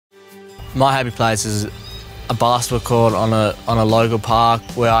My happy place is a basketball court on a local park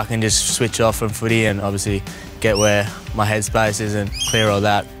where I can just switch off from footy and obviously get where my headspace is and clear all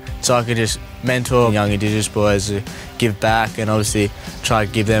that. So I could just mentor young Indigenous boys to give back and obviously try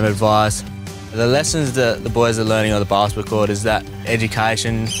to give them advice. The lessons that the boys are learning on the basketball court is that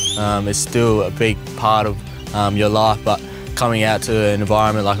education is still a big part of your life, but coming out to an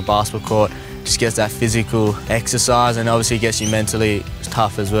environment like a basketball court just gets that physical exercise and obviously gets you mentally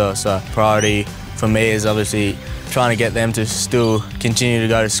tough as well. So priority for me is obviously trying to get them to still continue to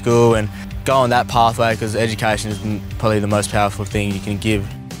go to school and go on that pathway, because education is probably the most powerful thing you can give.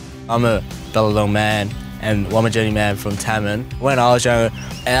 I'm a Belladong man and Wamajani man from Tamman. When I was younger,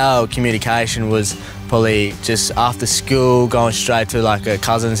 our communication was probably just after school, going straight to like a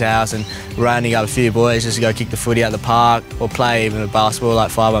cousin's house and rounding up a few boys just to go kick the footy at the park or play even a basketball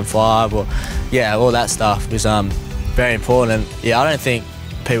like 5-on-5 or yeah, all that stuff is very important. And yeah, I don't think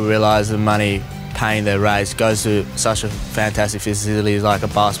people realise the money paying their rates goes to such a fantastic facility like a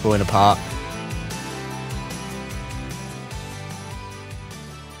basketball in a park.